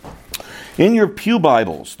In your pew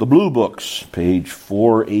Bibles, the blue books, page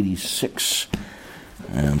 486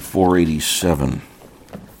 and 487,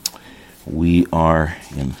 we are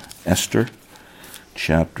in Esther,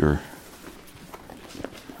 chapter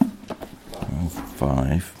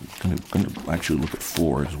 5. I'm going to actually look at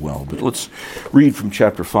 4 as well, but let's read from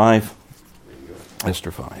chapter 5, Esther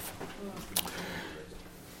 5.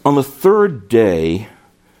 On the third day,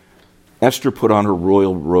 Esther put on her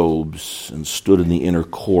royal robes and stood in the inner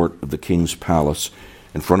court of the king's palace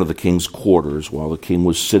in front of the king's quarters while the king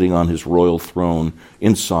was sitting on his royal throne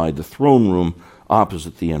inside the throne room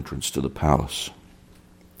opposite the entrance to the palace.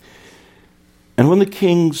 And when the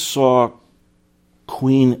king saw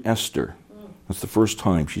Queen Esther, that's the first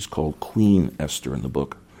time she's called Queen Esther in the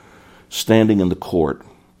book, standing in the court,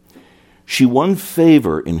 she won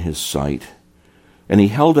favor in his sight, and he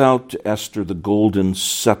held out to Esther the golden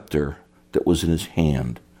scepter that was in his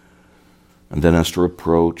hand. And then Esther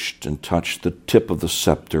approached and touched the tip of the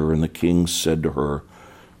scepter, and the king said to her,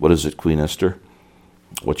 "What is it, Queen Esther?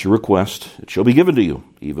 What's your request? It shall be given to you,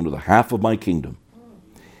 even to the half of my kingdom."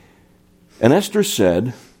 And Esther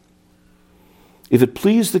said, "If it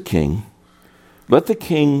please the king, let the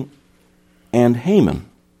king and Haman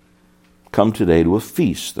come today to a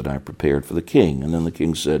feast that I prepared for the king." And then the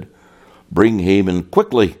king said, "Bring Haman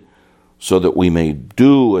quickly, so that we may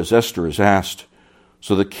do as Esther has asked."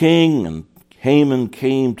 So the king and Haman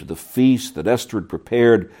came to the feast that Esther had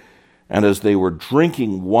prepared, and as they were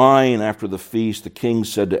drinking wine after the feast, the king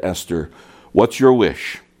said to Esther, "What's your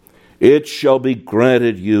wish? It shall be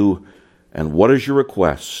granted you. And what is your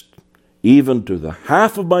request? Even to the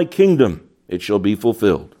half of my kingdom it shall be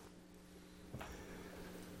fulfilled."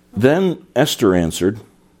 Then Esther answered,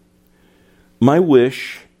 "My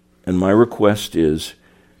wish and my request is,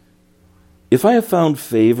 if I have found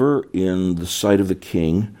favor in the sight of the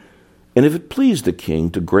king, and if it please the king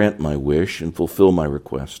to grant my wish and fulfill my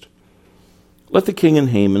request, let the king and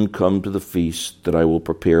Haman come to the feast that I will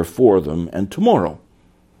prepare for them, and tomorrow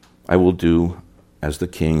I will do as the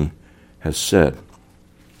king has said."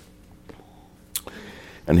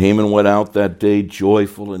 And Haman went out that day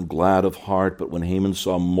joyful and glad of heart. But when Haman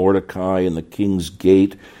saw Mordecai in the king's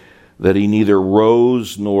gate, that he neither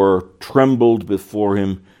rose nor trembled before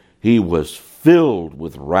him, he was filled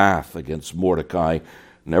with wrath against Mordecai.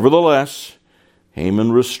 Nevertheless,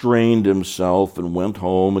 Haman restrained himself and went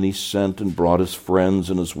home, and he sent and brought his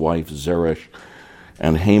friends and his wife Zeresh.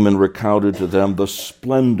 And Haman recounted to them the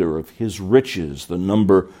splendor of his riches, the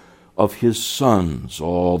number of his sons,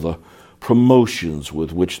 all the promotions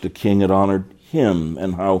with which the king had honored him,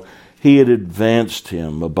 and how he had advanced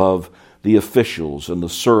him above the officials and the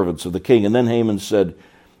servants of the king. And then Haman said,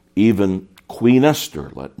 "Even Queen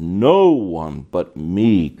Esther, let no one but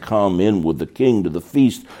me come in with the king to the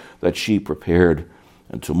feast that she prepared,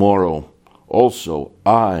 and tomorrow also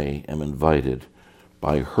I am invited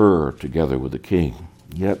by her together with the king.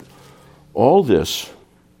 Yet all this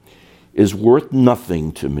is worth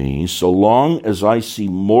nothing to me so long as I see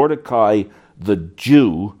Mordecai the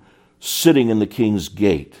Jew sitting in the king's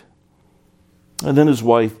gate." And then his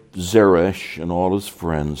wife Zeresh and all his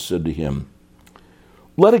friends said to him,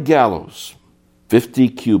 "Let a gallows 50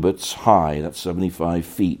 cubits high, that's 75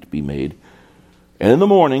 feet, be made, and in the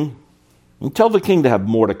morning tell the king to have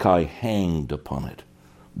Mordecai hanged upon it.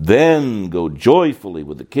 Then go joyfully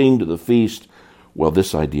with the king to the feast." Well,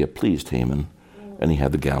 this idea pleased Haman, and he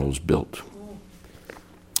had the gallows built.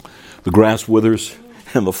 The grass withers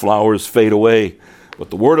and the flowers fade away, but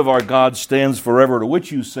the word of our God stands forever, to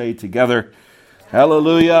which you say together,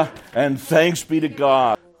 "Hallelujah, and thanks be to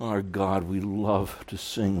God." Our God, we love to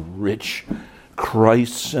sing rich,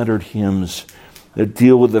 Christ-centered hymns that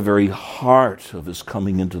deal with the very heart of his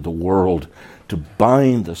coming into the world, to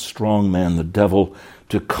bind the strong man, the devil,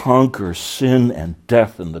 to conquer sin and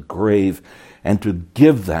death and the grave, and to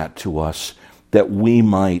give that to us that we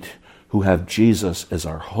might, who have Jesus as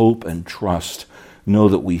our hope and trust, know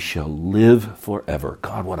that we shall live forever.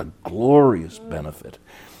 God, what a glorious benefit.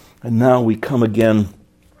 And now we come again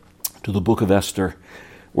to the book of Esther,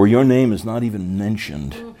 where your name is not even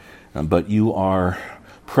mentioned, but you are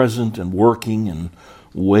present and working in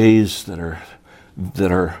ways that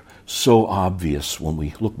are so obvious when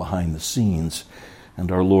we look behind the scenes.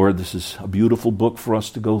 And our Lord, this is a beautiful book for us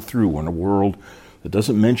to go through in a world that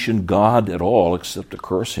doesn't mention God at all except to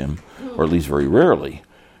curse him, or at least very rarely.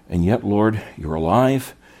 And yet, Lord, you're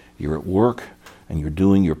alive, you're at work, and you're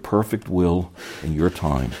doing your perfect will in your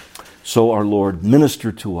time. So, our Lord,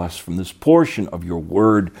 minister to us from this portion of your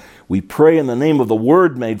word. We pray in the name of the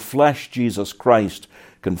Word made flesh, Jesus Christ,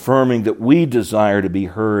 confirming that we desire to be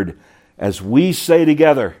heard as we say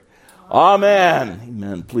together, Amen.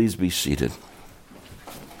 Amen. Please be seated.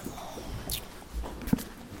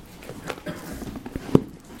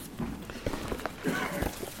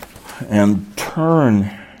 And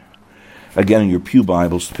turn again in your pew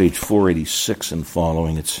Bibles to page 486 and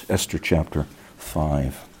following. It's Esther chapter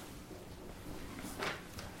 5.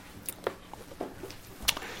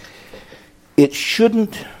 It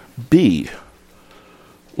shouldn't be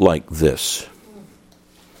like this.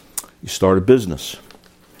 You start a business.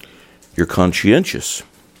 You're conscientious.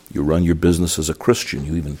 You run your business as a Christian.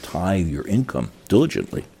 You even tithe your income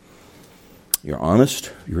diligently. You're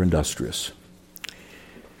honest. You're industrious.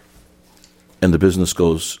 And the business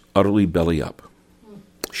goes utterly belly up.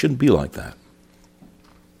 Shouldn't be like that.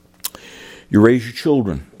 You raise your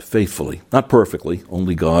children faithfully. Not perfectly.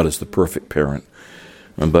 Only God is the perfect parent.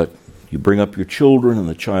 But you bring up your children in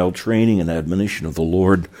the child training and admonition of the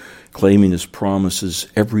Lord, claiming His promises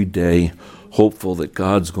every day, hopeful that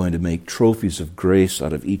God's going to make trophies of grace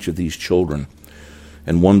out of each of these children.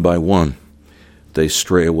 And one by one, they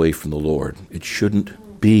stray away from the Lord. It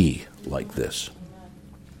shouldn't be like this.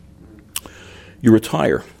 You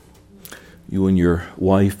retire. You and your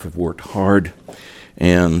wife have worked hard,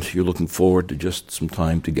 and you're looking forward to just some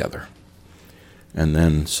time together. And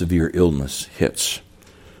then severe illness hits,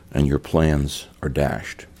 and your plans are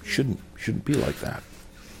dashed. Shouldn't be like that.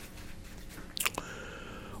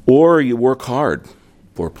 Or you work hard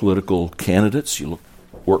for political candidates. You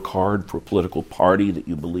work hard for a political party that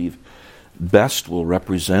you believe best will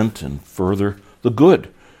represent and further the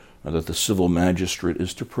good that the civil magistrate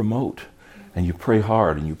is to promote. And you pray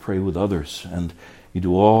hard, and you pray with others, and you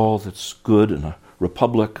do all that's good in a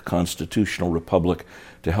republic, a constitutional republic,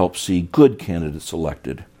 to help see good candidates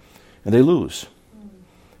elected. And they lose.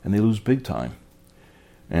 And they lose big time.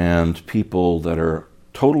 And people that are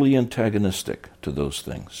totally antagonistic to those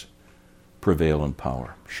things prevail in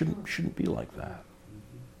power. Shouldn't be like that.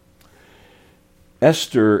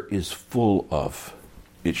 Esther is full of,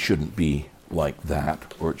 it shouldn't be like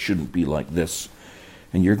that, or it shouldn't be like this.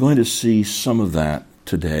 And you're going to see some of that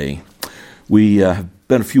today. We have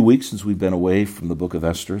been a few weeks since we've been away from the book of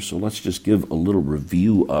Esther, so let's just give a little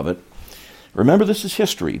review of it. Remember, this is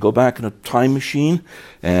history. You go back in a time machine,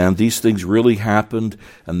 and these things really happened.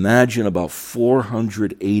 Imagine about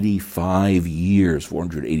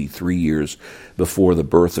 483 years before the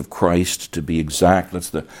birth of Christ, to be exact. That's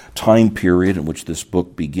the time period in which this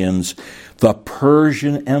book begins. The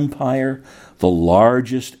Persian Empire, the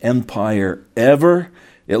largest empire ever,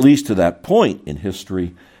 at least to that point in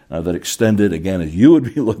history, that extended, again, as you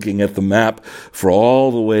would be looking at the map, for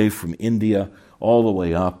all the way from India all the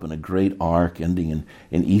way up in a great arc ending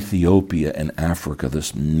in Ethiopia and Africa,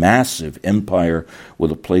 this massive empire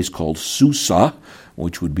with a place called Susa,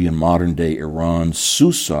 which would be in modern-day Iran.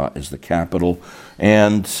 Susa is the capital.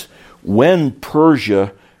 And when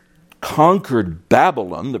Persia conquered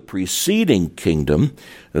Babylon, the preceding kingdom,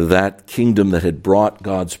 that kingdom that had brought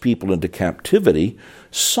God's people into captivity,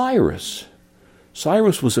 Cyrus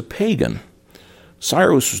was a pagan.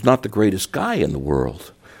 Cyrus was not the greatest guy in the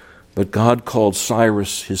world. But God called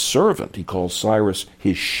Cyrus His servant. He called Cyrus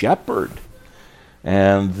His shepherd.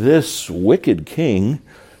 And this wicked king,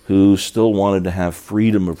 who still wanted to have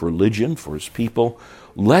freedom of religion for his people,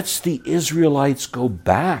 lets the Israelites go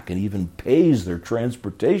back and even pays their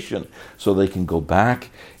transportation so they can go back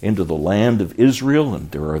into the land of Israel. And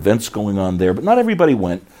there are events going on there, but not everybody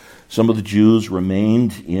went. Some of the Jews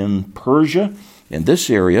remained in Persia, in this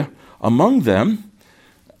area. Among them,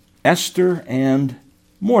 Esther and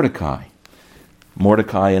Mordecai.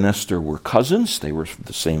 Mordecai and Esther were cousins. They were from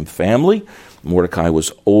the same family. Mordecai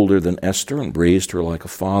was older than Esther and raised her like a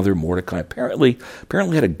father. Mordecai apparently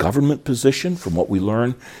had a government position, from what we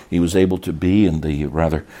learn. He was able to be in the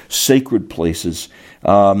rather sacred places.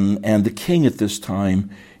 And the king at this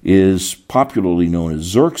time is popularly known as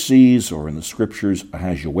Xerxes, or in the scriptures,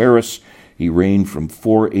 Ahasuerus. He reigned from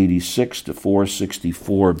 486 to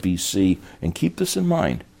 464 BC. And keep this in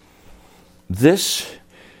mind. This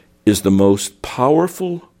is the most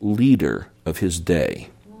powerful leader of his day.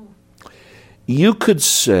 You could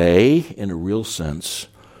say, in a real sense,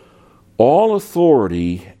 all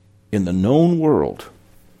authority in the known world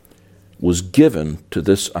was given to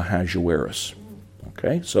this Ahasuerus.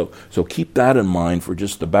 Okay, so keep that in mind for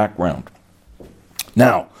just the background.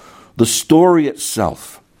 Now, the story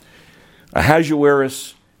itself.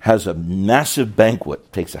 Ahasuerus has a massive banquet.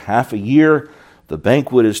 It takes a half a year. The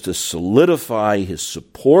banquet is to solidify his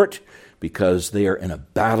support because they are in a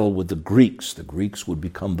battle with the Greeks. The Greeks would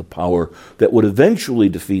become the power that would eventually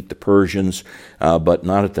defeat the Persians, but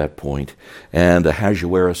not at that point. And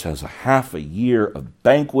Ahasuerus has a half a year of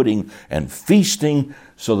banqueting and feasting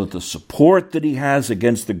so that the support that he has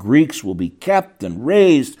against the Greeks will be kept and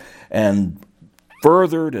raised and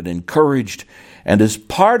furthered and encouraged. And as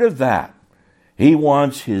part of that, he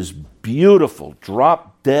wants his beautiful,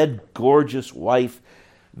 drop-dead, gorgeous wife,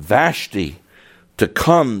 Vashti, to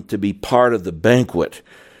come to be part of the banquet.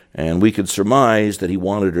 And we could surmise that he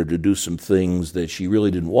wanted her to do some things that she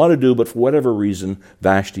really didn't want to do, but for whatever reason,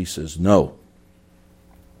 Vashti says no.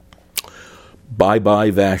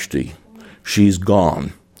 Bye-bye, Vashti. She's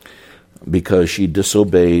gone because she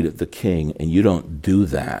disobeyed the king, and you don't do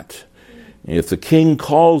that. If the king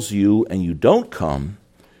calls you and you don't come,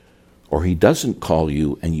 or he doesn't call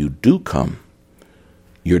you and you do come,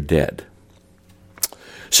 you're dead.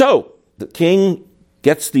 So the king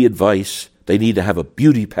gets the advice they need to have a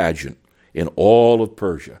beauty pageant in all of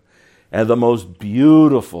Persia. And the most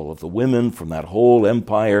beautiful of the women from that whole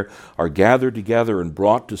empire are gathered together and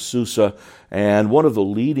brought to Susa. And one of the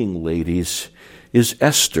leading ladies is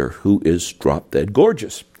Esther, who is drop-dead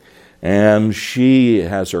gorgeous. And she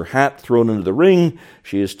has her hat thrown into the ring.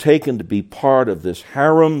 She is taken to be part of this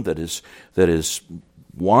harem that is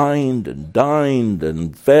wined and dined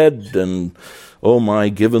and fed and, oh my,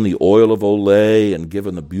 given the oil of Olay and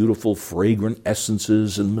given the beautiful fragrant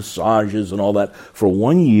essences and massages and all that for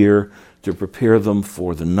 1 year to prepare them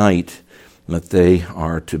for the night that they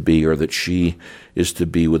are to be, or that she is to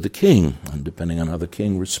be with the king. And depending on how the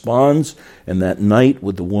king responds, and that night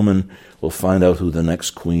with the woman, we'll find out who the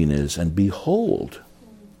next queen is. And behold,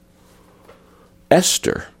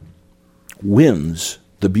 Esther wins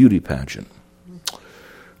the beauty pageant.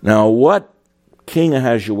 Now, what King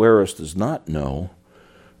Ahasuerus does not know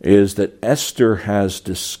is that Esther has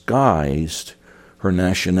disguised her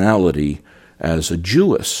nationality as a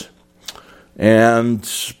Jewess.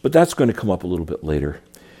 But that's going to come up a little bit later.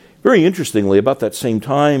 Very interestingly, about that same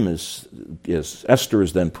time as Esther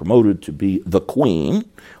is then promoted to be the queen,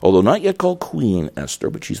 although not yet called Queen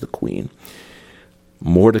Esther, but she's the queen,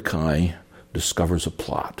 Mordecai discovers a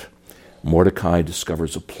plot. Mordecai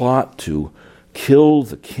discovers a plot to kill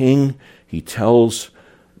the king. He tells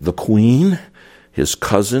the queen, his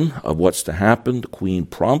cousin, of what's to happen. The queen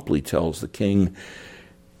promptly tells the king,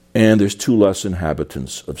 and there's 2 less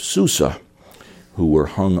inhabitants of Susa who were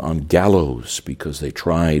hung on gallows because they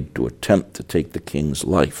tried to attempt to take the king's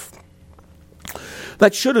life.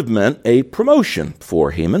 That should have meant a promotion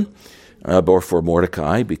for Haman, or for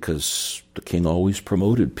Mordecai, because the king always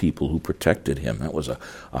promoted people who protected him. That was a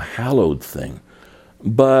hallowed thing.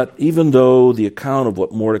 But even though the account of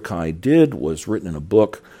what Mordecai did was written in a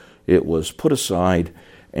book, it was put aside,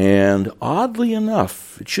 and oddly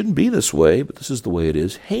enough, it shouldn't be this way, but this is the way it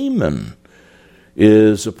is, Haman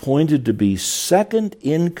is appointed to be second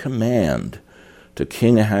in command to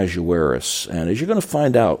King Ahasuerus. And as you're going to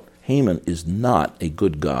find out, Haman is not a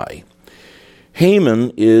good guy.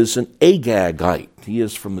 Haman is an Agagite. He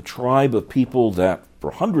is from the tribe of people that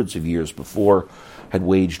for hundreds of years before had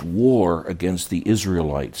waged war against the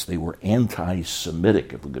Israelites. They were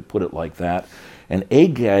anti-Semitic, if we could put it like that. And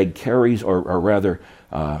Agag carries, or rather,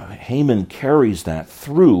 Haman carries that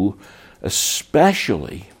through,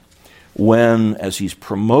 especially when, as he's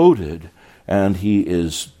promoted and he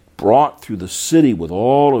is brought through the city with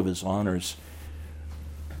all of his honors,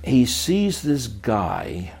 he sees this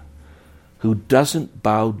guy who doesn't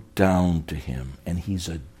bow down to him, and he's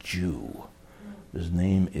a Jew. His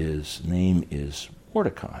name is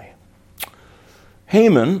Mordecai.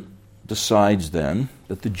 Haman decides then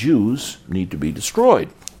that the Jews need to be destroyed.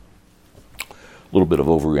 A little bit of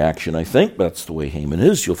overreaction, I think. That's the way Haman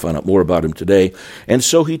is. You'll find out more about him today. And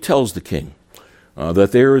so he tells the king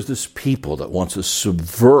that there is this people that wants to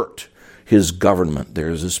subvert his government. There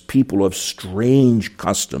is this people of strange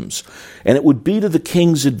customs. And it would be to the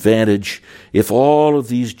king's advantage if all of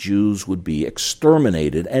these Jews would be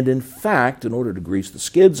exterminated. And in fact, in order to grease the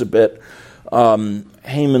skids a bit,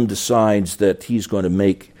 Haman decides that he's going to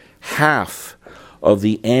make half of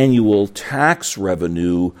the annual tax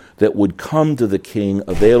revenue that would come to the king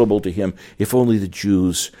available to him if only the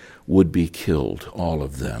Jews would be killed, all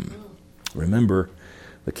of them. Remember,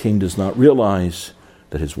 the king does not realize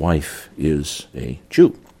that his wife is a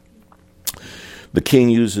Jew. The king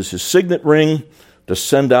uses his signet ring to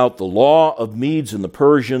send out the law of Medes and the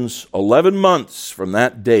Persians. 11 months from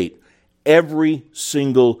that date, every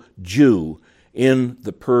single Jew in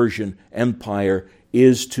the Persian Empire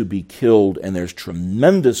is to be killed, and there's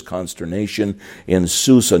tremendous consternation in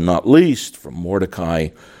Susa, not least from Mordecai,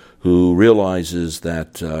 who realizes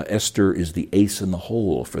that Esther is the ace in the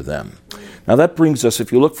hole for them. Now that brings us,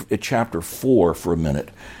 if you look at chapter 4 for a minute,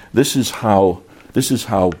 this is how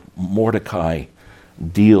Mordecai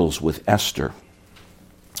deals with Esther.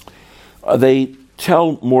 They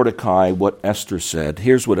tell Mordecai what Esther said.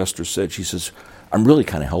 Here's what Esther said. She says, I'm really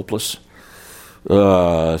kind of helpless.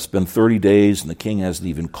 It's been 30 days and the king hasn't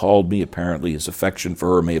even called me. Apparently his affection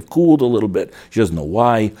for her may have cooled a little bit. She doesn't know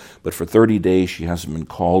why, but for 30 days she hasn't been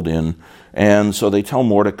called in. And so they tell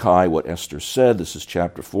Mordecai what Esther said. This is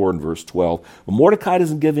chapter 4 and verse 12. But Mordecai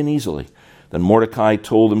doesn't give in easily. Then Mordecai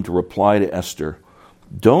told him to reply to Esther,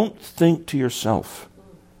 don't think to yourself,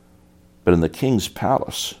 but in the king's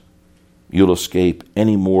palace you'll escape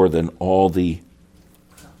any more than all the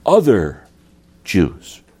other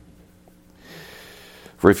Jews.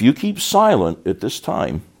 For if you keep silent at this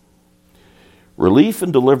time, relief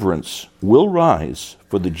and deliverance will rise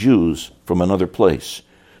for the Jews from another place.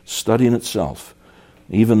 Study in itself,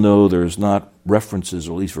 even though there's not references,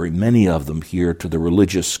 or at least very many of them here, to the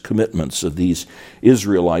religious commitments of these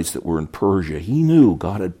Israelites that were in Persia. He knew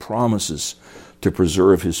God had promises to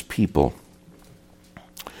preserve his people.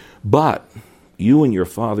 But you and your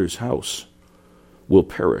father's house will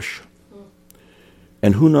perish.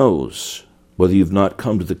 And who knows whether you've not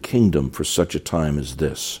come to the kingdom for such a time as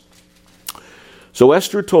this. So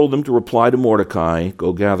Esther told them to reply to Mordecai,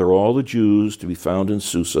 go gather all the Jews to be found in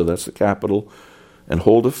Susa, that's the capital, and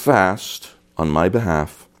hold a fast on my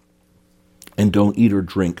behalf, and don't eat or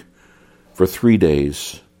drink for 3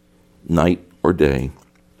 days, night or day.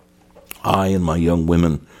 I and my young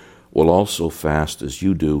women will also fast as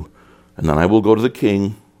you do, and then I will go to the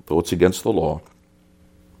king, though it's against the law,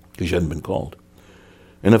 because you hadn't been called.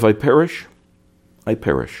 And if I perish, I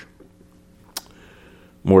perish.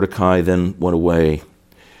 Mordecai then went away.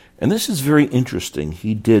 And this is very interesting.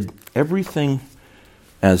 He did everything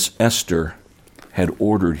as Esther had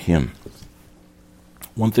ordered him.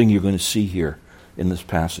 One thing you're going to see here in this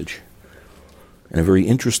passage, in a very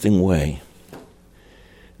interesting way,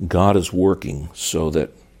 God is working so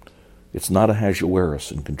that it's not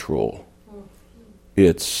Ahasuerus in control.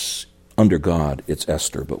 It's under God, it's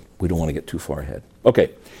Esther, but we don't want to get too far ahead.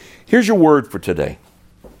 Okay, here's your word for today.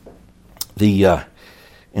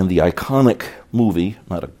 In the iconic movie,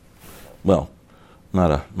 not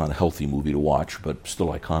a healthy movie to watch, but still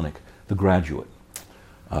iconic, The Graduate.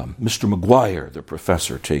 Mr. McGuire, the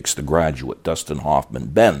professor, takes the graduate, Dustin Hoffman.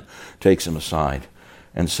 Ben takes him aside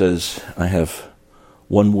and says, I have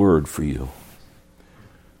one word for you,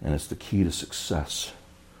 and it's the key to success.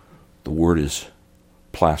 The word is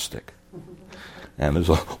plastic. And there's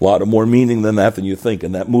a lot of more meaning than that than you think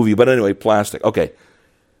in that movie. But anyway, plastic. Okay.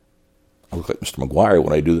 I look like Mr. McGuire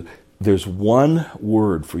when I do that. There's one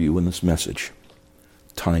word for you in this message.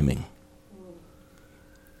 Timing.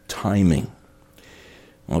 Timing.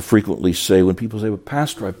 I'll frequently say, when people say, well,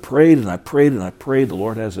 Pastor, I prayed and I prayed and I prayed, the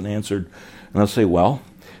Lord hasn't answered. And I'll say, well,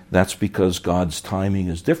 that's because God's timing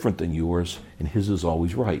is different than yours, and his is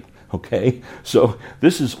always right. Okay? So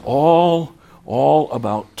this is all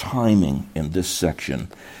about timing in this section.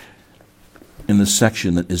 In the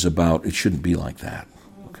section that is about, it shouldn't be like that.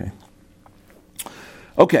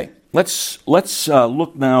 Okay, let's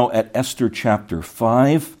look now at Esther chapter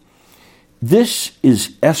 5. This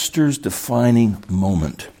is Esther's defining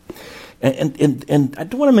moment. And I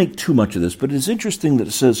don't want to make too much of this, but it's interesting that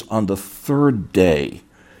it says on the third day,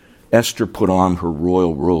 Esther put on her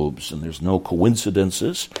royal robes, and there's no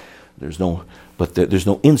coincidences. There's no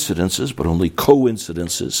incidences, but only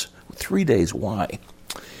coincidences. 3 days, why?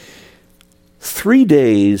 3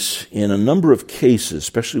 days in a number of cases,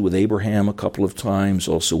 especially with Abraham a couple of times,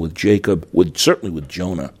 also with Jacob, certainly with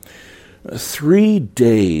Jonah. 3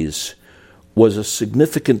 days was a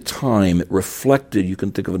significant time. It reflected, you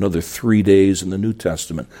can think of another 3 days in the New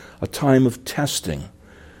Testament, a time of testing,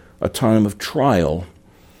 a time of trial,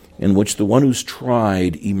 in which the one who's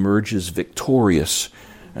tried emerges victorious.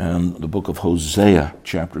 And the book of Hosea,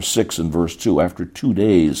 chapter 6 and verse 2, after 2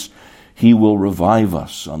 days, he will revive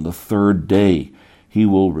us. On the third day, he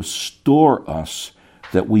will restore us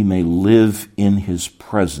that we may live in his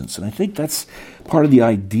presence. And I think that's part of the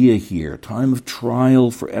idea here. Time of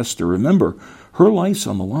trial for Esther. Remember, her life's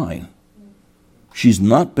on the line. She's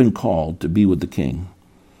not been called to be with the king.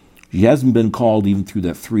 She hasn't been called even through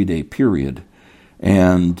that 3-day period.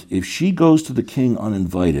 And if she goes to the king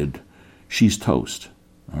uninvited, she's toast.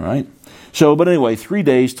 All right? So, but anyway, 3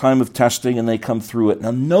 days, time of testing, and they come through it.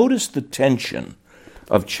 Now notice the tension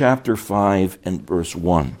of chapter 5 and verse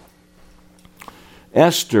 1.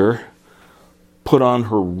 Esther put on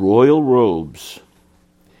her royal robes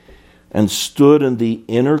and stood in the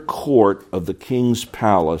inner court of the king's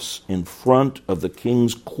palace in front of the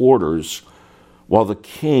king's quarters, while the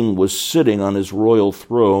king was sitting on his royal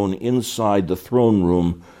throne inside the throne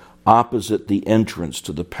room opposite the entrance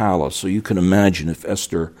to the palace. So you can imagine if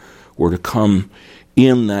Esther were to come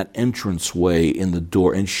in that entranceway in the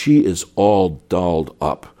door, and she is all dolled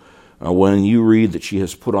up. When you read that she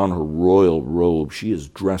has put on her royal robe, she is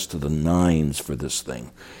dressed to the nines for this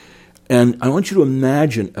thing. And I want you to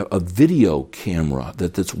imagine a video camera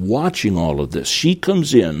that's watching all of this. She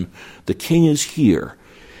comes in, the king is here.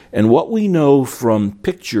 And what we know from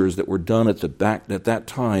pictures that were done at that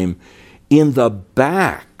time, in the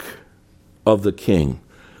back of the king,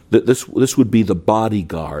 that this would be the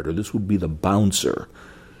bodyguard, or this would be the bouncer,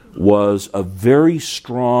 was a very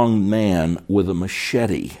strong man with a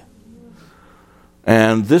machete.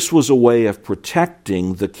 And this was a way of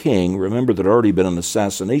protecting the king. Remember, there had already been an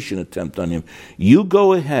assassination attempt on him. You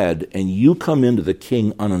go ahead and you come into the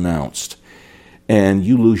king unannounced, and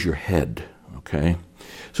you lose your head, okay?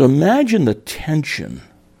 So imagine the tension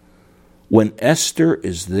when Esther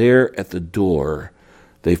is there at the door.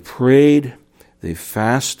 They've prayed, they've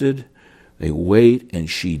fasted, they wait, and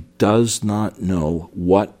she does not know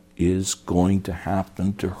what is going to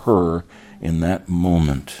happen to her in that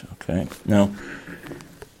moment, okay? Now,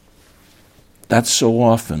 that's so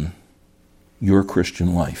often your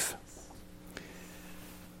Christian life.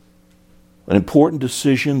 An important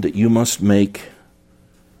decision that you must make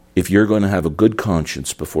if you're going to have a good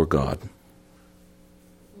conscience before God.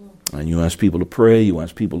 And you ask people to pray, you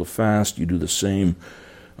ask people to fast, you do the same.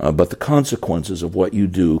 But the consequences of what you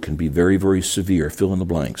do can be very, very severe. Fill in the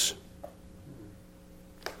blanks.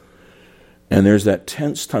 And there's that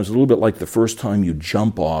tense times, a little bit like the first time you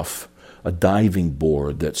jump off a diving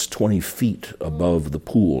board that's 20 feet above the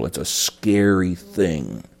pool. It's a scary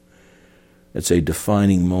thing. It's a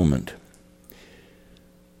defining moment.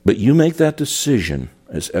 But you make that decision,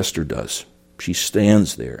 as Esther does. She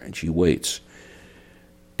stands there and she waits.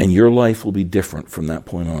 And your life will be different from that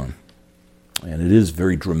point on. And it is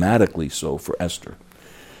very dramatically so for Esther.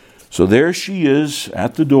 So there she is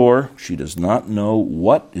at the door. She does not know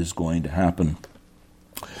what is going to happen.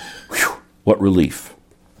 Whew, what relief.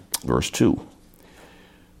 Verse 2.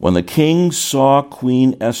 When the king saw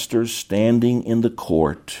Queen Esther standing in the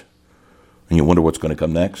court, and you wonder what's going to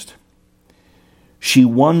come next, she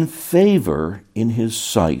won favor in his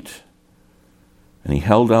sight. And he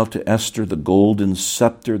held out to Esther the golden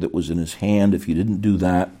scepter that was in his hand. If you didn't do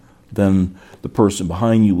that, then the person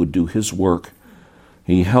behind you would do his work.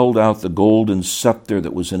 He held out the golden scepter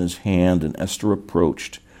that was in his hand, and Esther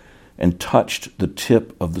approached and touched the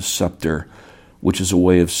tip of the scepter, which is a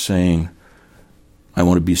way of saying, I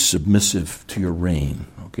want to be submissive to your reign.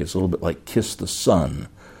 Okay, it's a little bit like kiss the son,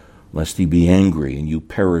 lest he be angry and you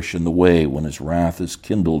perish in the way when his wrath is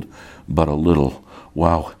kindled but a little.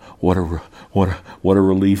 Wow, what a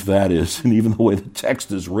relief that is. And even the way the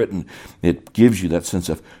text is written, it gives you that sense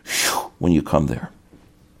of whew, when you come there.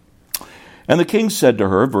 And the king said to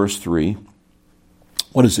her, verse 3,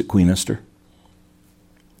 what is it, Queen Esther?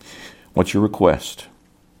 What's your request?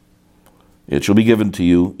 It shall be given to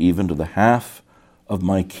you, even to the half of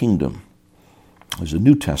my kingdom. There's a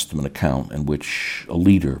New Testament account in which a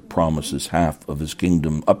leader promises half of his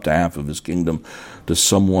kingdom, up to half of his kingdom, to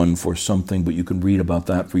someone for something, but you can read about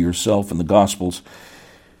that for yourself in the Gospels.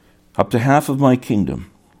 Up to half of my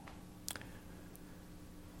kingdom.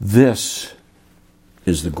 This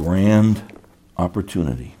is the grand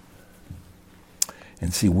opportunity.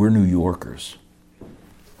 And see, we're New Yorkers.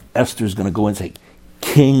 Esther's going to go and say,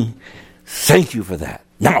 King, thank you for that.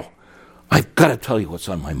 Now, I've got to tell you what's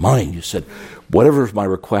on my mind. You said, whatever is my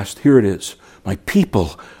request, here it is. My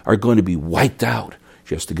people are going to be wiped out.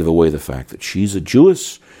 She has to give away the fact that she's a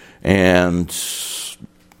Jewess and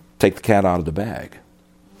take the cat out of the bag.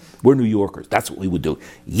 We're New Yorkers. That's what we would do.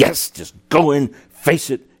 Yes, just go in, face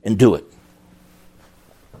it, and do it.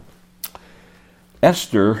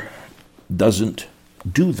 Esther doesn't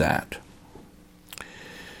do that.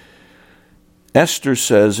 Esther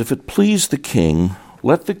says, if it please the king,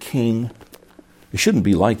 let the king... It shouldn't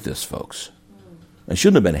be like this, folks. It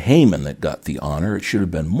shouldn't have been Haman that got the honor. It should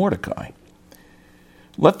have been Mordecai.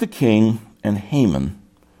 Let the king and Haman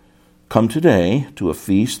come today to a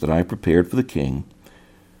feast that I prepared for the king.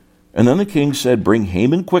 And then the king said, bring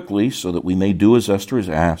Haman quickly so that we may do as Esther has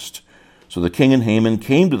asked. So the king and Haman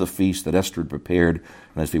came to the feast that Esther had prepared.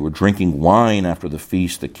 And as they were drinking wine after the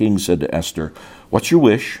feast, the king said to Esther, what's your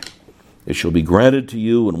wish? It shall be granted to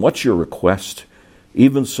you. And what's your request?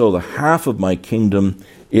 Even so, the half of my kingdom,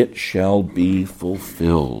 it shall be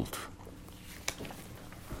fulfilled.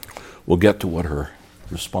 We'll get to what her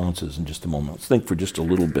responses in just a moment. Let's think for just a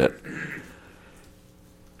little bit.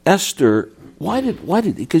 Esther,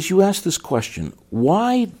 because you asked this question,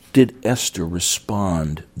 why did Esther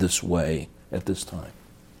respond this way at this time?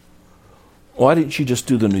 Why didn't she just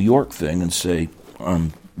do the New York thing and say,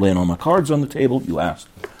 I'm laying all my cards on the table, you asked,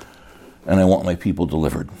 and I want my people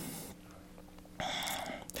delivered?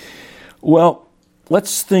 Well,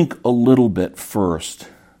 let's think a little bit first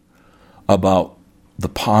about the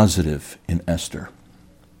positive in Esther.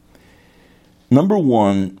 Number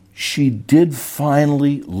one, she did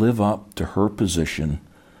finally live up to her position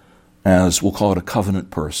as, we'll call it, a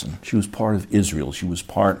covenant person. She was part of Israel. She was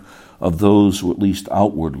part of those who, at least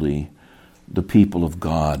outwardly, the people of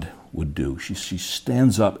God would do. She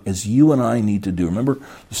stands up as you and I need to do. Remember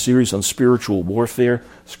the series on spiritual warfare?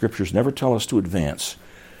 Scriptures never tell us to advance.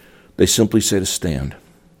 They simply say to stand.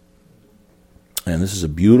 And this is a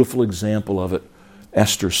beautiful example of it.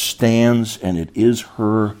 Esther stands, and it is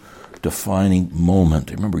her defining moment.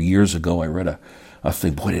 I remember years ago I read a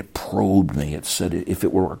thing, boy, it probed me. It said, if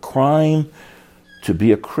it were a crime to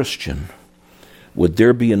be a Christian, would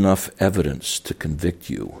there be enough evidence to convict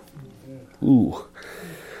you? Ooh.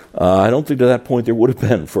 I don't think at that point there would have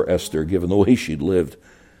been for Esther, given the way she'd lived.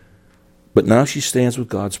 But now she stands with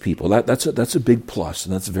God's people. That's a big plus,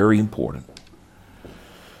 and that's very important.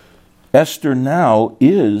 Esther now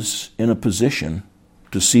is in a position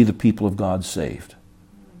to see the people of God saved.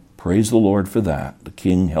 Praise the Lord for that. The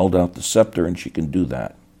king held out the scepter, and she can do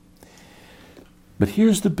that. But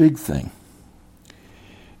here's the big thing.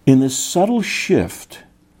 In this subtle shift,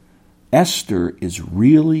 Esther is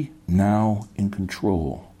really now in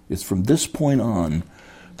control. It's from this point on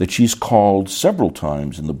that she's called several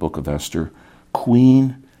times in the book of Esther,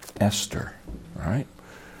 Queen Esther. All right?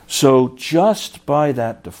 So just by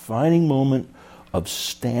that defining moment of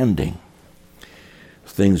standing,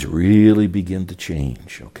 things really begin to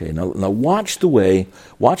change. Okay, now watch the way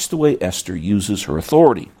Esther uses her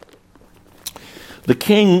authority. The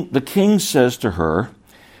king says to her,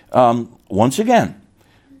 once again,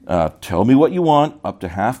 tell me what you want, up to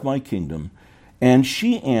half my kingdom. And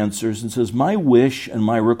she answers and says, my wish and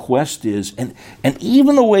my request is, and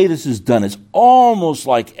even the way this is done, it's almost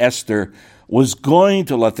like Esther was going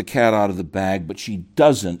to let the cat out of the bag, but she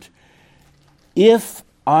doesn't. If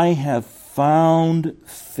I have found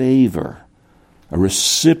favor, a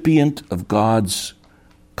recipient of God's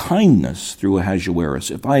kindness through Ahasuerus,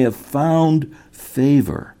 if I have found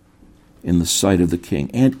favor in the sight of the king,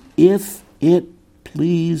 and if it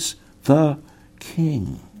please the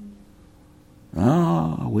king.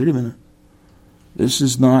 Wait a minute. This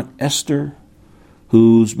is not Esther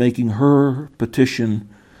who's making her petition,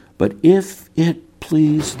 but if it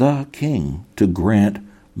please the king to grant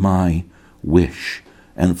my wish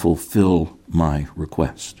and fulfill my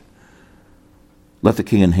request. Let the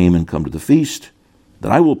king and Haman come to the feast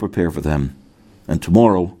that I will prepare for them, and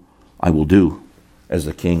tomorrow I will do as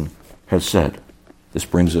the king has said. This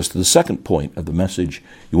brings us to the second point of the message.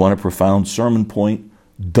 You want a profound sermon point?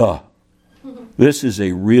 Duh. This is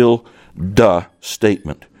a real duh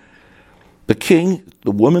statement. The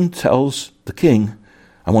woman tells the king,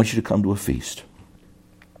 I want you to come to a feast.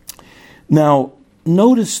 Now,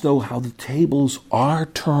 notice though how the tables are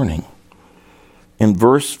turning. In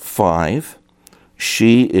verse 5,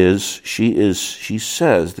 she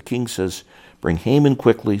says, the king says, bring Haman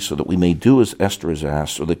quickly so that we may do as Esther has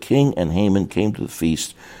asked. So the king and Haman came to the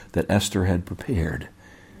feast that Esther had prepared.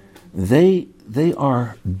 They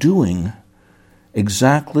are doing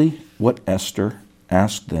exactly what Esther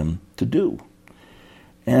asked them to do.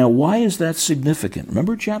 And why is that significant?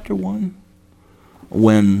 Remember chapter 1?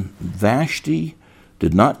 When Vashti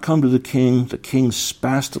did not come to the king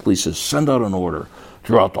spastically says, send out an order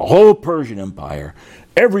throughout the whole Persian Empire.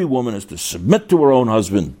 Every woman is to submit to her own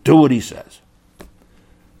husband, do what he says.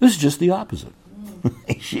 This is just the opposite.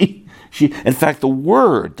 In fact, the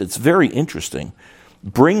word that's very interesting,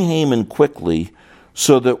 bring Haman quickly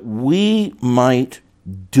so that we might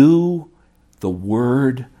do the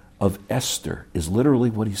word of Esther, is literally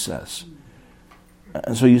what he says.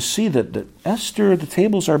 And so you see that Esther, the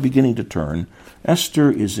tables are beginning to turn. Esther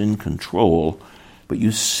is in control, but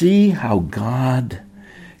you see how God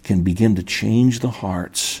can begin to change the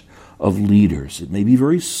hearts of leaders. It may be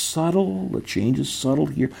very subtle, the change is subtle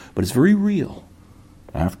here, but it's very real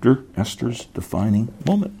after Esther's defining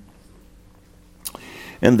moment.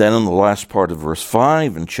 And then in the last part of verse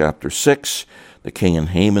 5 in chapter 6, the king and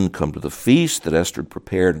Haman come to the feast that Esther had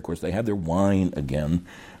prepared. Of course, they have their wine again,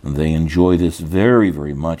 and they enjoy this very,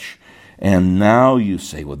 very much. And now you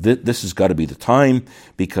say, well, this has got to be the time,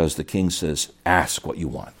 because the king says, ask what you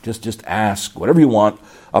want. Just ask whatever you want,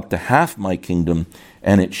 up to half my kingdom,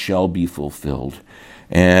 and it shall be fulfilled.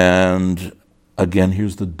 And again,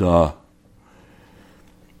 here's the duh.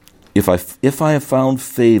 If I have found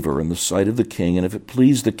favor in the sight of the king, and if it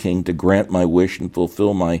please the king to grant my wish and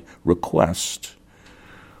fulfill my request,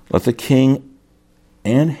 let the king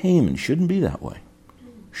and Haman, shouldn't be that way.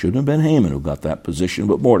 Shouldn't have been Haman who got that position,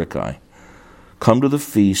 but Mordecai. Come to the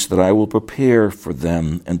feast that I will prepare for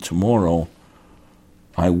them, and tomorrow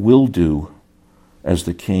I will do as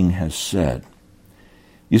the king has said.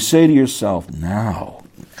 You say to yourself, now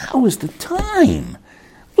is the time.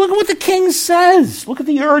 Look at what the king says. Look at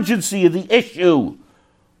the urgency of the issue.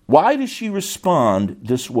 Why does she respond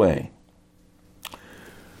this way?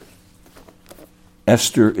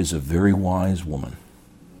 Esther is a very wise woman.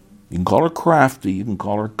 You can call her crafty, you can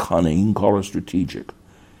call her cunning, you can call her strategic.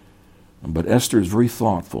 But Esther is very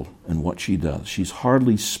thoughtful in what she does. She's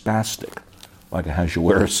hardly spastic like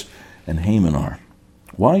Ahasuerus and Haman are.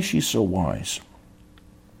 Why is she so wise?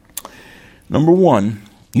 Number one,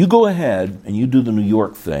 you go ahead and you do the New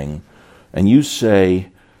York thing and you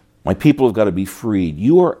say, my people have got to be freed.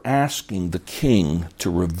 You are asking the king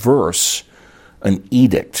to reverse an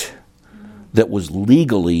edict that was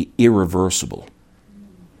legally irreversible.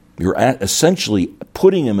 You're essentially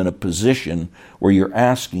putting him in a position where you're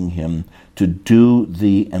asking him to do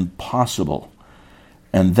the impossible.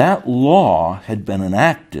 And that law had been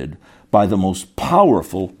enacted by the most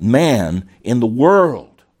powerful man in the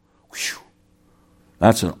world. Whew.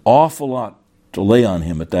 That's an awful lot to lay on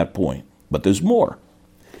him at that point. But there's more.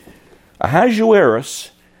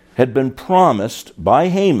 Ahasuerus had been promised by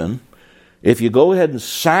Haman, if you go ahead and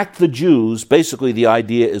sack the Jews, basically the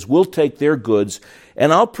idea is we'll take their goods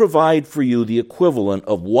and I'll provide for you the equivalent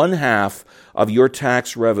of 1/2 of your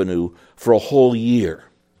tax revenue for a whole year.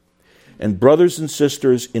 And brothers and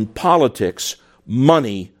sisters, in politics,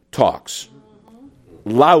 money talks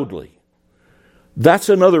loudly. That's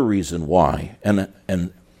another reason why.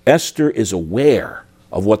 And Esther is aware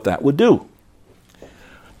of what that would do.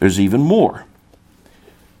 There's even more.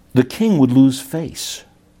 The king would lose face.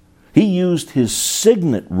 He used his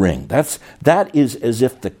signet ring. That is as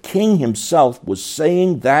if the king himself was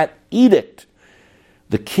saying that edict.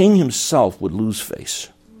 The king himself would lose face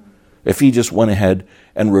if he just went ahead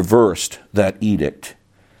and reversed that edict.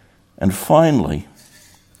 And finally,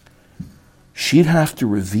 she'd have to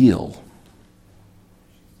reveal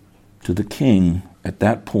to the king at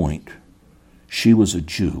that point she was a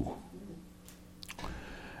Jew.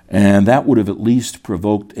 And that would have at least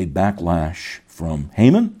provoked a backlash from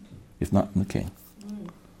Haman, if not from the king.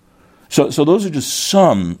 So those are just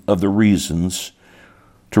some of the reasons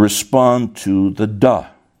to respond to the duh.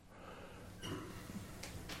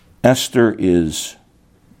 Esther is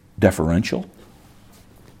deferential.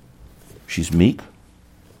 She's meek.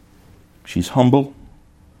 She's humble.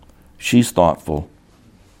 She's thoughtful.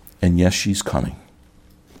 And yes, she's cunning.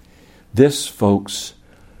 This, folks,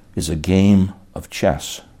 is a game of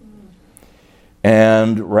chess.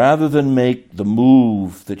 And rather than make the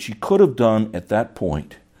move that she could have done at that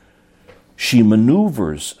point, she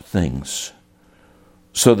maneuvers things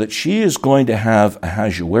so that she is going to have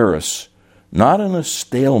Ahasuerus not in a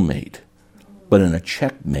stalemate, but in a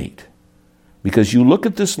checkmate. Because you look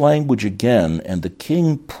at this language again, and the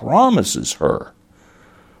king promises her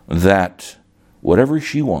that whatever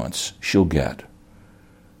she wants, she'll get.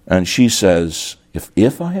 And she says,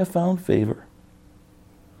 if I have found favor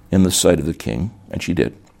in the sight of the king, and she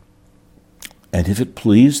did, and if it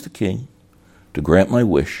please the king to grant my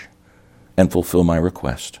wish and fulfill my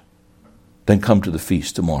request, then come to the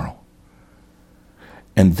feast tomorrow.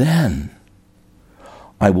 And then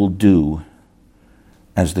I will do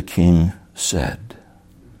as the king said.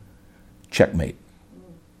 Checkmate.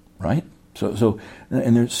 Right? So,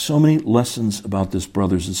 and there's so many lessons about this,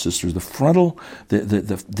 brothers and sisters. The frontal,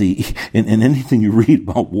 in anything you read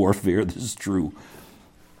about warfare, this is true.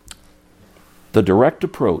 The direct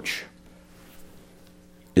approach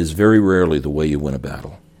is very rarely the way you win a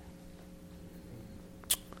battle.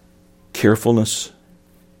 Carefulness,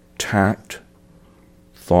 tact,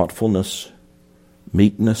 thoughtfulness,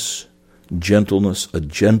 meekness, gentleness, a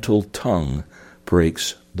gentle tongue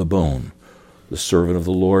breaks the bone. The servant of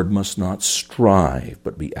the Lord must not strive,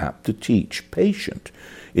 but be apt to teach, patient,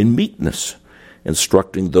 in meekness,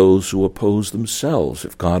 instructing those who oppose themselves,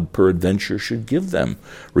 if God peradventure should give them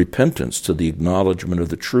repentance to the acknowledgement of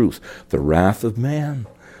the truth. The wrath of man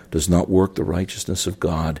does not work the righteousness of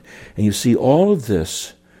God. And you see all of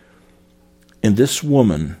this in this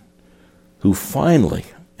woman who finally,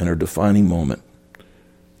 in her defining moment,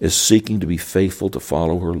 is seeking to be faithful to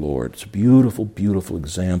follow her Lord. It's a beautiful, beautiful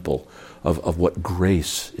example of what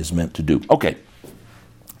grace is meant to do. Okay,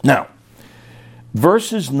 now,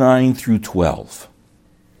 verses 9 through 12.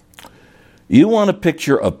 You want a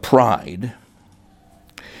picture of pride,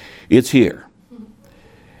 it's here.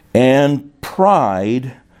 And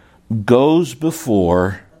pride goes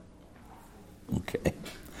before, okay.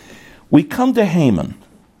 We come to Haman.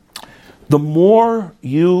 The more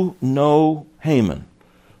you know Haman,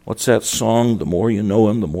 what's that song? The more you know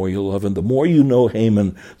him, the more you love him. The more you know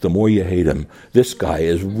Haman, the more you hate him. This guy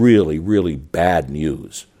is really, really bad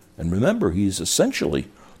news. And remember, he's essentially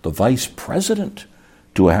the vice president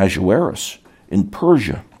to Ahasuerus in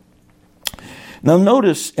Persia. Now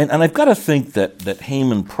notice, and I've got to think that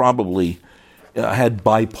Haman probably had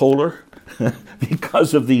bipolar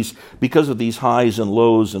because of these highs and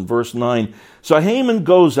lows in verse 9. So Haman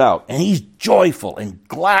goes out, and he's joyful and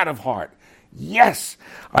glad of heart. Yes,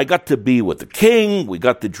 I got to be with the king. We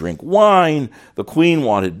got to drink wine. The queen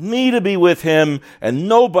wanted me to be with him and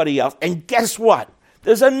nobody else. And guess what?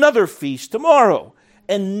 There's another feast tomorrow,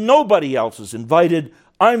 and nobody else is invited.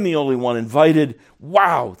 I'm the only one invited.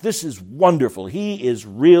 Wow, this is wonderful. He is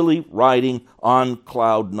really riding on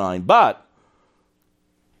cloud 9. But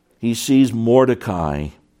he sees Mordecai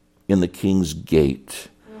in the king's gate.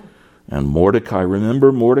 And Mordecai,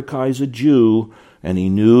 remember, Mordecai's a Jew, and he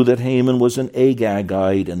knew that Haman was an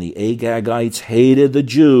Agagite, and the Agagites hated the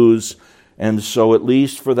Jews. And so at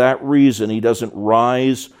least for that reason, he doesn't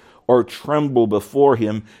rise or tremble before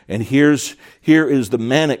him. And here is the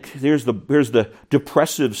manic, here's the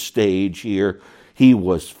depressive stage here. He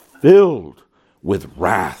was filled with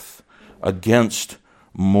wrath against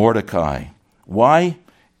Mordecai. Why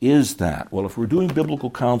is that? Well, if we're doing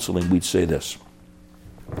biblical counseling, we'd say this.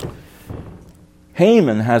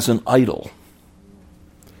 Haman has an idol.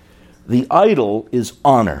 The idol is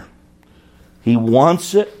honor. He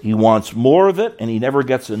wants it, he wants more of it, and he never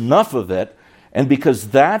gets enough of it. And because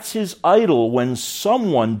that's his idol, when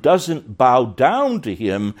someone doesn't bow down to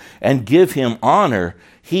him and give him honor,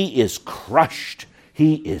 he is crushed.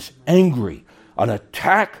 He is angry. An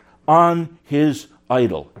attack on his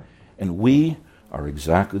idol. And we are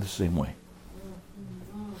exactly the same way.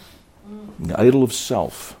 The idol of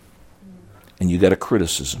self. And you get a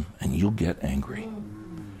criticism, and you'll get angry.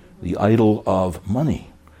 The idol of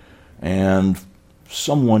money. And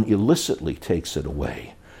someone illicitly takes it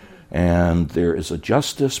away. And there is a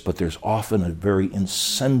justice, but there's often a very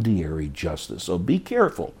incendiary justice. So be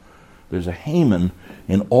careful. There's a Haman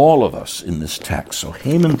in all of us in this text. So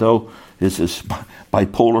Haman, though, is this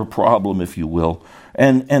bipolar problem, if you will.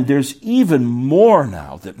 And there's even more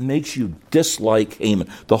now that makes you dislike Haman.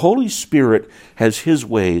 The Holy Spirit has his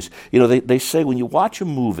ways. You know, they say when you watch a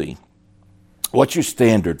movie, what's your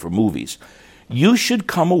standard for movies? You should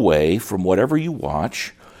come away from whatever you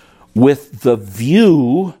watch with the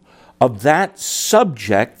view of that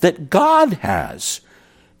subject that God has.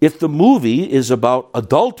 If the movie is about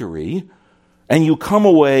adultery and you come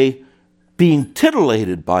away being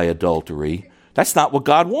titillated by adultery, that's not what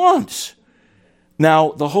God wants.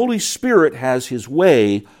 Now, the Holy Spirit has his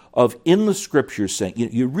way of, in the Scriptures, saying,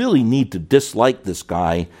 you really need to dislike this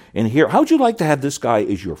guy. And here, how would you like to have this guy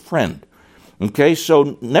as your friend? Okay,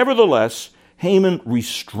 so nevertheless, Haman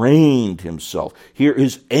restrained himself. Here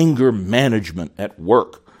is anger management at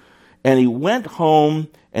work. And he went home,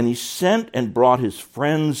 and he sent and brought his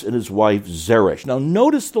friends and his wife Zeresh. Now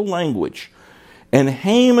notice the language. And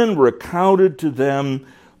Haman recounted to them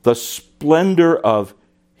the splendor of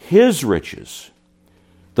his riches,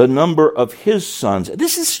 the number of his sons.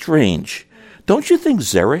 This is strange. Don't you think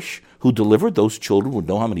Zeresh, who delivered those children, would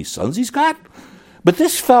know how many sons he's got? But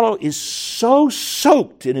this fellow is so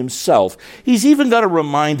soaked in himself, he's even got to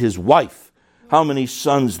remind his wife how many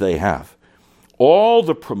sons they have. All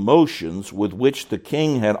the promotions with which the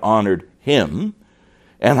king had honored him,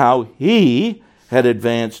 and how he had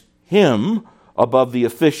advanced him above the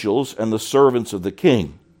officials and the servants of the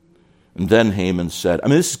king. And then Haman said,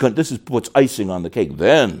 this is what's icing on the cake.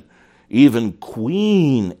 Then even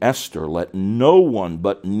Queen Esther let no one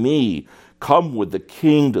but me come with the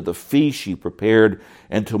king to the feast she prepared,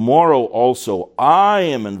 and tomorrow also I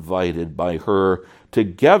am invited by her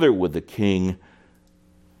together with the king.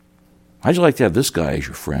 How'd you like to have this guy as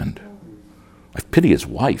your friend? I pity his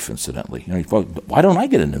wife, incidentally. Why don't I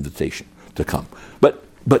get an invitation to come?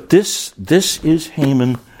 But this is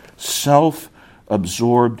Haman,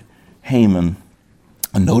 self-absorbed Haman.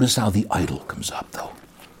 And notice how the idol comes up, though.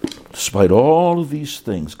 Despite all of these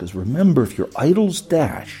things, because remember, if your idol's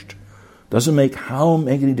dashed, doesn't make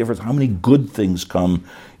any difference how many good things come.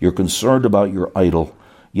 You're concerned about your idol,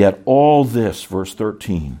 Yet all this, verse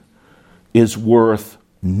 13, is worth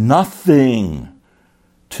nothing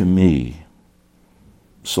to me,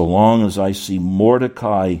 so long as I see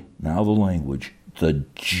Mordecai, now the language, the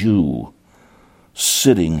Jew,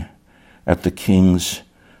 sitting at the king's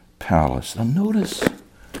palace. Now notice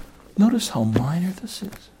how minor this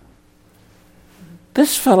is.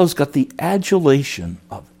 This fellow's got the adulation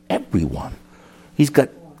of everyone. He's got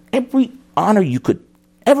every honor you could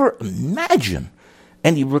ever imagine,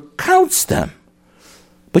 and he recounts them.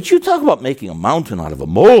 But you talk about making a mountain out of a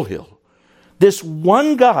molehill. This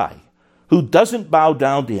one guy who doesn't bow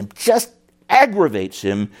down to him just aggravates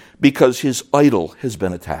him because his idol has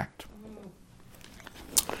been attacked.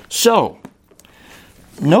 So,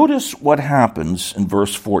 notice what happens in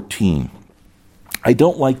verse 14. I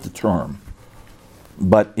don't like the term,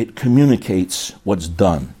 but it communicates what's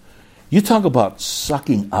done. You talk about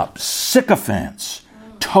sucking up sycophants,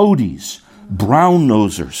 toadies,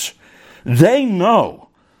 brown-nosers. They know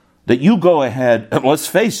that you go ahead, and let's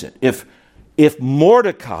face it, if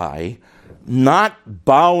Mordecai not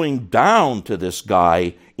bowing down to this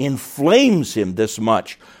guy inflames him this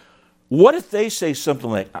much, what if they say something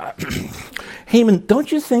like, Haman,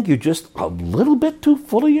 don't you think you're just a little bit too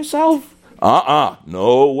full of yourself?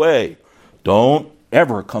 No way. Don't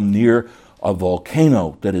ever come near a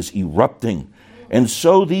volcano that is erupting. And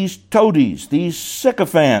so these toadies, these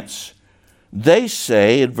sycophants, they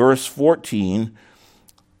say in verse 14,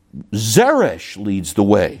 Zeresh leads the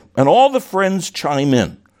way, and all the friends chime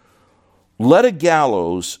in. Let a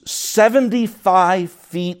gallows 75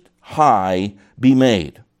 feet high be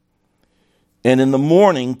made. And in the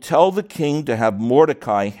morning, tell the king to have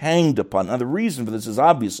Mordecai hanged upon. Now, the reason for this is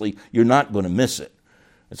obviously you're not going to miss it.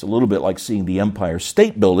 It's a little bit like seeing the Empire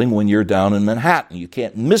State Building when you're down in Manhattan. You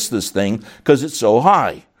can't miss this thing because it's so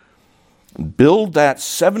high. Build that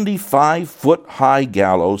 75-foot high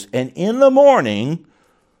gallows, and in the morning,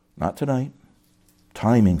 not tonight,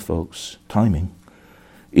 timing, folks, timing.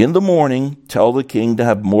 In the morning, tell the king to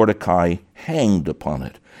have Mordecai hanged upon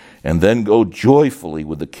it, and then go joyfully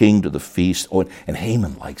with the king to the feast. Oh, and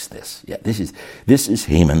Haman likes this. Yeah, this is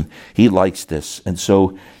Haman. He likes this. And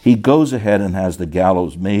so he goes ahead and has the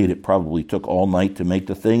gallows made. It probably took all night to make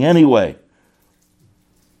the thing anyway.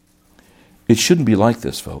 It shouldn't be like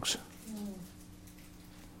this, folks.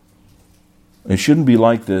 It shouldn't be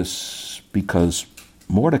like this because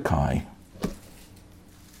Mordecai,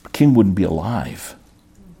 the king wouldn't be alive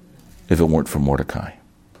if it weren't for Mordecai.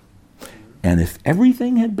 And if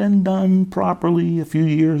everything had been done properly a few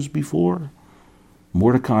years before,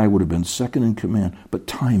 Mordecai would have been second in command. But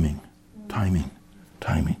timing.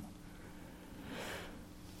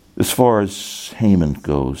 As far as Haman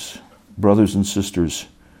goes, brothers and sisters,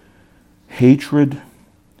 hatred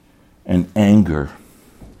and anger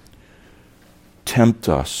tempt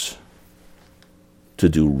us to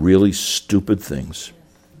do really stupid things.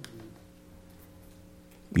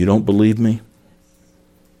 You don't believe me?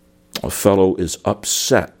 A fellow is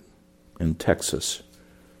upset in Texas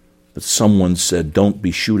that someone said, don't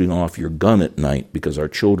be shooting off your gun at night because our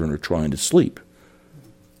children are trying to sleep.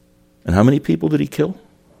 And how many people did he kill?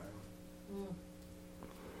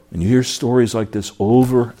 And you hear stories like this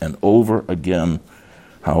over and over again,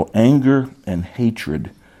 how anger and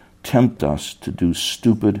hatred tempt us to do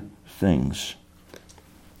stupid things.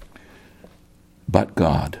 But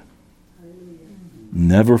God.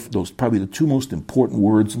 Never, those probably the two most important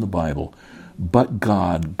words in the Bible. But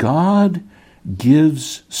God. God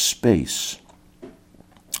gives space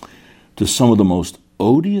to some of the most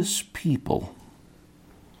odious people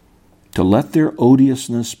to let their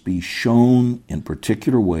odiousness be shown in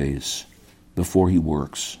particular ways before he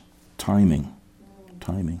works. Timing.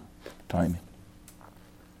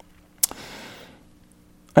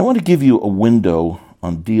 I want to give you a window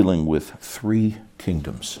on dealing with three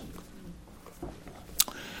kingdoms.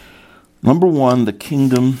 Number one, the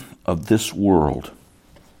kingdom of this world.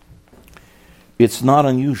 It's not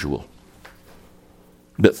unusual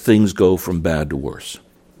that things go from bad to worse.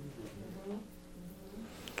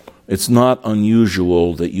 It's not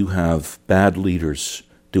unusual that you have bad leaders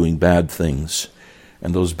doing bad things,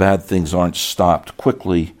 and those bad things aren't stopped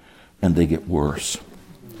quickly, and they get worse.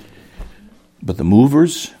 But the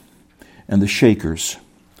movers and the shakers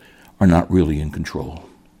are not really in control.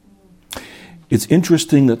 It's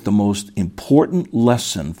interesting that the most important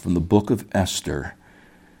lesson from the book of Esther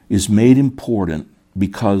is made important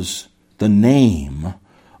because the name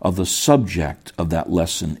of the subject of that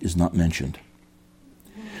lesson is not mentioned.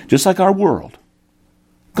 Just like our world.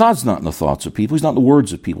 God's not in the thoughts of people. He's not in the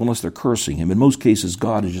words of people unless they're cursing him. In most cases,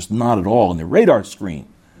 God is just not at all on their radar screen.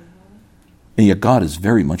 And yet God is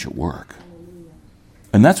very much at work.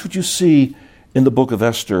 And that's what you see in the book of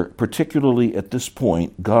Esther, particularly at this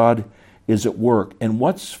point. God is at work. And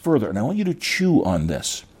what's further, and I want you to chew on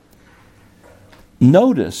this.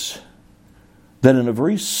 Notice that in a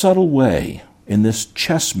very subtle way, in this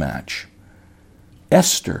chess match,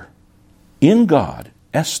 Esther, in God,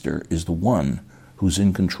 Esther is the one who's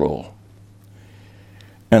in control.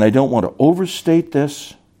 And I don't want to overstate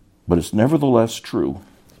this, but it's nevertheless true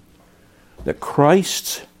that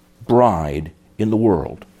Christ's bride in the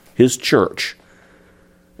world, his church,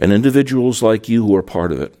 and individuals like you who are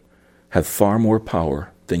part of it, have far more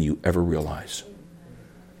power than you ever realize.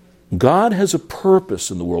 God has a purpose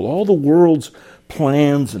in the world. All the world's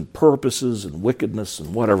plans and purposes and wickedness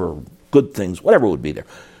and whatever, good things, whatever would be there,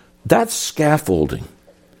 that's scaffolding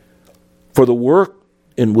for the work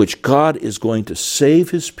in which God is going to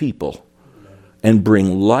save his people and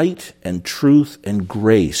bring light and truth and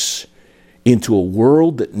grace into a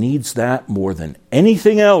world that needs that more than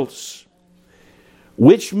anything else.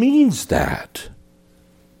 Which means that,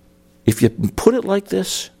 if you put it like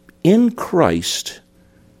this, in Christ,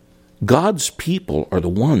 God's people are the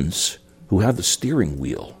ones who have the steering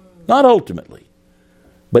wheel. Not ultimately,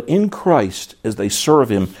 but in Christ, as they serve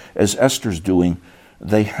him, as Esther's doing,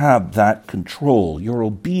 they have that control. Your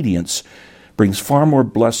obedience brings far more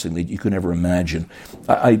blessing than you can ever imagine.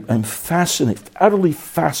 I'm fascinated, utterly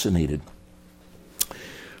fascinated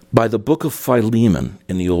by the book of Philemon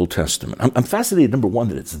in the Old Testament. I'm fascinated, number one,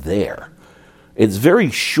 that it's there. It's very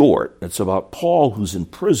short. It's about Paul who's in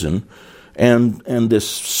prison, and this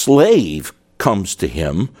slave comes to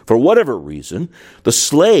him for whatever reason. The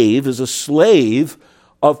slave is a slave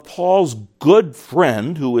of Paul's good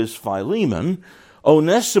friend, who is Philemon.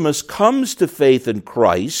 Onesimus comes to faith in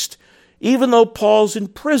Christ, even though Paul's in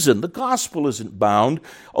prison. The gospel isn't bound.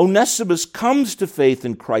 Onesimus comes to faith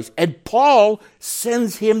in Christ, and Paul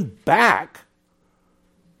sends him back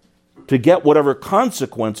to get whatever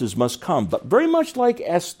consequences must come. But very much like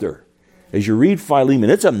Esther, as you read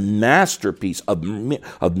Philemon, it's a masterpiece of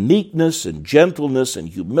meekness and gentleness and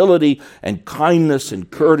humility and kindness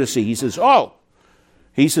and courtesy. He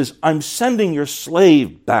says, I'm sending your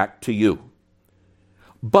slave back to you.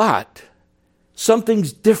 But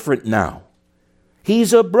something's different now.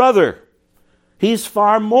 He's a brother. He's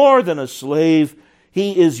far more than a slave.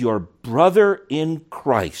 He is your brother in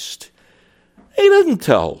Christ. He doesn't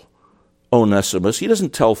tell Onesimus. He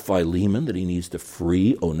doesn't tell Philemon that he needs to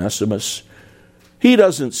free Onesimus. He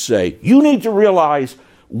doesn't say, you need to realize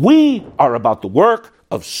we are about the work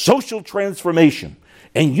of social transformation,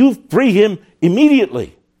 and you free him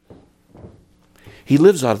immediately. He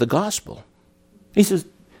lives out of the gospel. He says,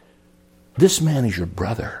 this man is your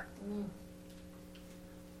brother.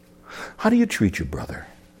 How do you treat your brother?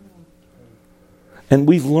 And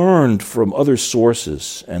we've learned from other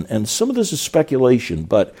sources, and some of this is speculation,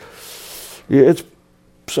 but it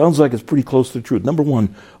sounds like it's pretty close to the truth. Number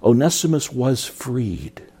one, Onesimus was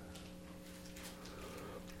freed.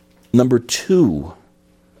 Number two,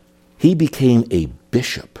 he became a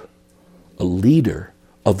bishop, a leader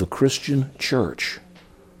of the Christian church,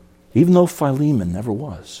 even though Philemon never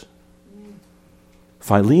was.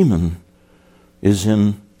 Philemon is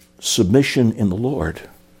in submission in the Lord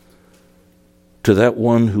to that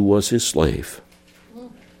one who was his slave,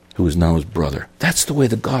 who is now his brother. That's the way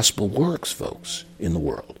the gospel works, folks, in the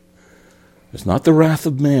world. It's not the wrath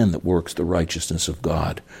of man that works the righteousness of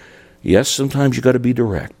God. Yes, sometimes you've got to be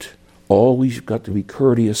direct. Always you've got to be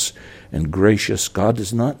courteous and gracious. God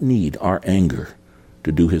does not need our anger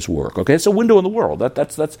to do his work. Okay, it's a window in the world.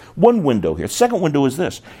 That's one window here. Second window is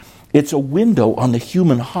this. It's a window on the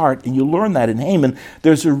human heart, and you learn that in Haman.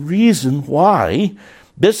 There's a reason why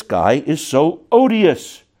this guy is so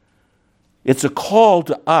odious. It's a call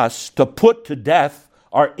to us to put to death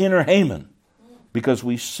our inner Haman, because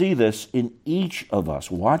we see this in each of us.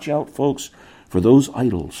 Watch out, folks, for those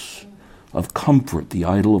idols of comfort, the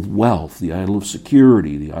idol of wealth, the idol of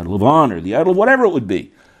security, the idol of honor, the idol of whatever it would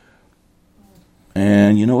be.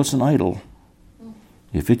 And you know it's an idol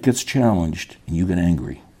if it gets challenged and you get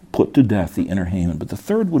angry. Put to death the inner Haman. But the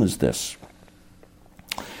third one is this.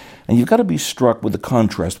 And you've got to be struck with the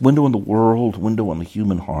contrast. Window in the world, window on the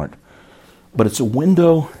human heart. But it's a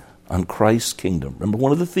window on Christ's kingdom. Remember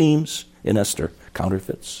one of the themes in Esther,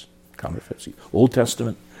 counterfeits. Counterfeits. Old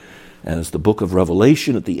Testament, as the book of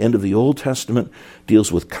Revelation at the end of the Old Testament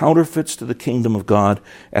deals with counterfeits to the kingdom of God,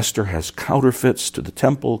 Esther has counterfeits to the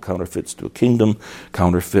temple, counterfeits to a kingdom,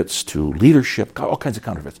 counterfeits to leadership, all kinds of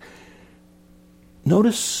counterfeits.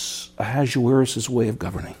 Notice Ahasuerus' way of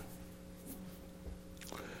governing.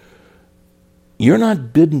 You're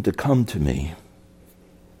not bidden to come to me,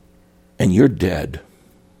 and you're dead.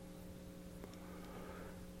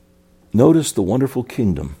 Notice the wonderful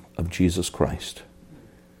kingdom of Jesus Christ.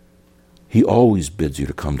 He always bids you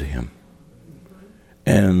to come to him.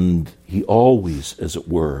 And he always, as it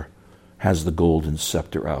were, has the golden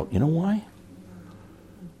scepter out. You know why?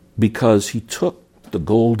 Because he took the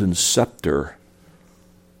golden scepter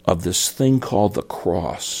of this thing called the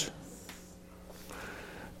cross.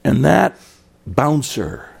 And that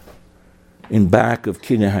bouncer in back of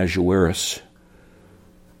King Ahasuerus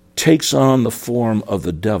takes on the form of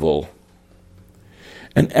the devil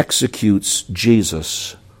and executes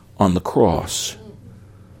Jesus on the cross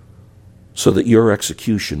so that your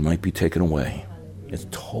execution might be taken away. It's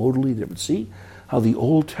totally different. See how the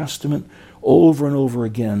Old Testament over and over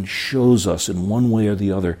again shows us in one way or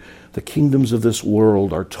the other the kingdoms of this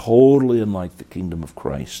world are totally unlike the kingdom of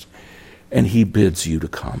Christ. And he bids you to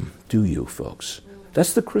come. Do you, folks?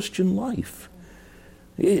 That's the Christian life.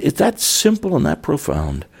 It's that simple and that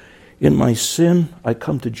profound. In my sin, I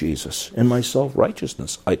come to Jesus. In my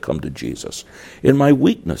self-righteousness, I come to Jesus. In my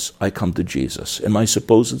weakness, I come to Jesus. In my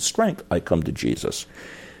supposed strength, I come to Jesus.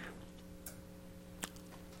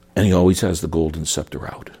 And he always has the golden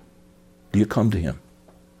scepter out. Do you come to him?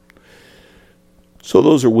 So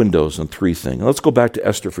those are windows on three things. Let's go back to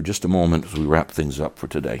Esther for just a moment as we wrap things up for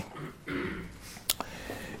today.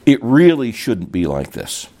 It really shouldn't be like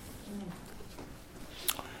this.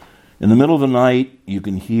 In the middle of the night, you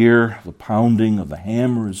can hear the pounding of the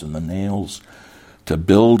hammers and the nails to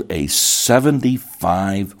build a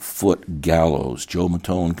 75-foot gallows. Joe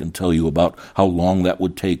Matone can tell you about how long that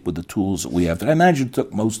would take with the tools that we have. I imagine it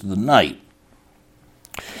took most of the night.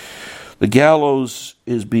 The gallows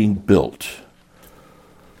is being built.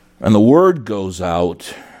 And the word goes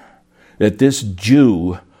out that this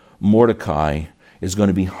Jew, Mordecai, is going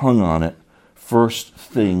to be hung on it first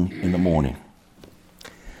thing in the morning.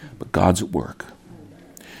 But God's at work.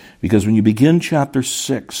 Because when you begin chapter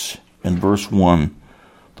 6 and verse 1,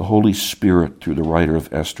 the Holy Spirit, through the writer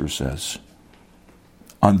of Esther, says,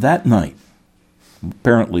 on that night,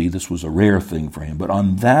 apparently this was a rare thing for him, but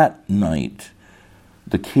on that night,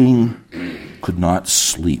 the king could not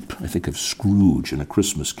sleep. I think of Scrooge in A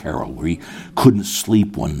Christmas Carol, where he couldn't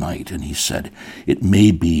sleep one night, and he said, it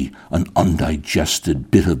may be an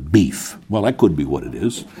undigested bit of beef. Well, that could be what it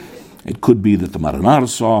is. It could be that the marinara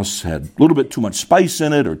sauce had a little bit too much spice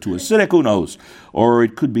in it, or too acidic, who knows. Or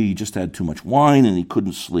it could be he just had too much wine and he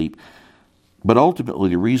couldn't sleep. But ultimately,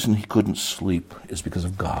 the reason he couldn't sleep is because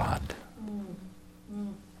of God.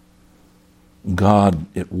 God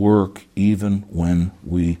at work even when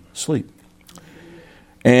we sleep.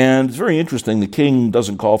 And it's very interesting, the king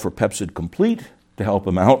doesn't call for Pepsid Complete to help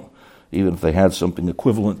him out, even if they had something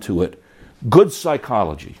equivalent to it. Good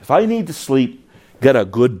psychology. If I need to sleep, get a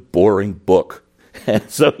good, boring book. And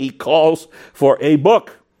so he calls for a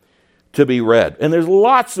book to be read. And there's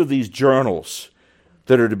lots of these journals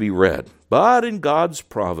that are to be read. But in God's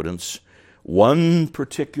providence, one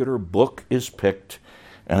particular book is picked,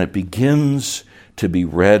 and it begins to be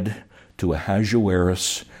read to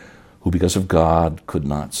Ahasuerus, who because of God could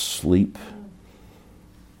not sleep.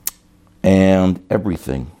 And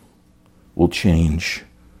everything will change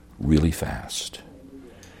really fast.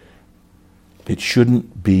 It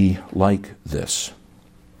shouldn't be like this.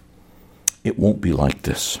 It won't be like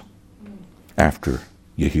this after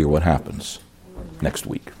you hear what happens next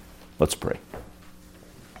week. Let's pray.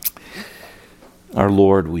 Our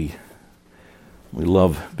Lord, we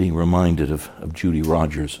love being reminded of Judy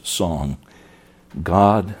Rogers' song,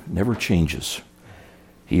 God never changes.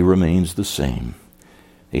 He remains the same.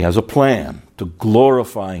 He has a plan to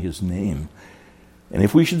glorify his name. And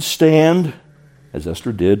if we should stand, as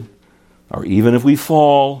Esther did, or even if we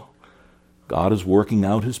fall, God is working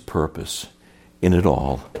out his purpose in it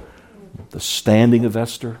all. The standing of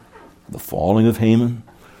Esther, the falling of Haman,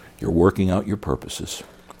 you're working out your purposes.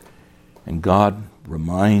 And God,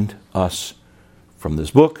 remind us from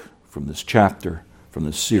this book, from this chapter, from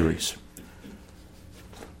this series,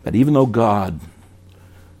 that even though God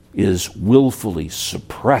is willfully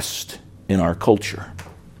suppressed in our culture,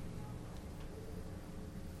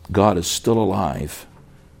 God is still alive,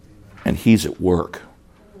 and he's at work,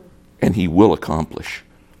 and he will accomplish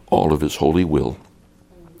all of his holy will.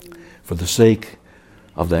 For the sake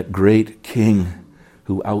of that great king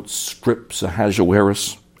who outstrips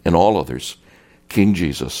Ahasuerus and all others, King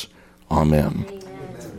Jesus. Amen.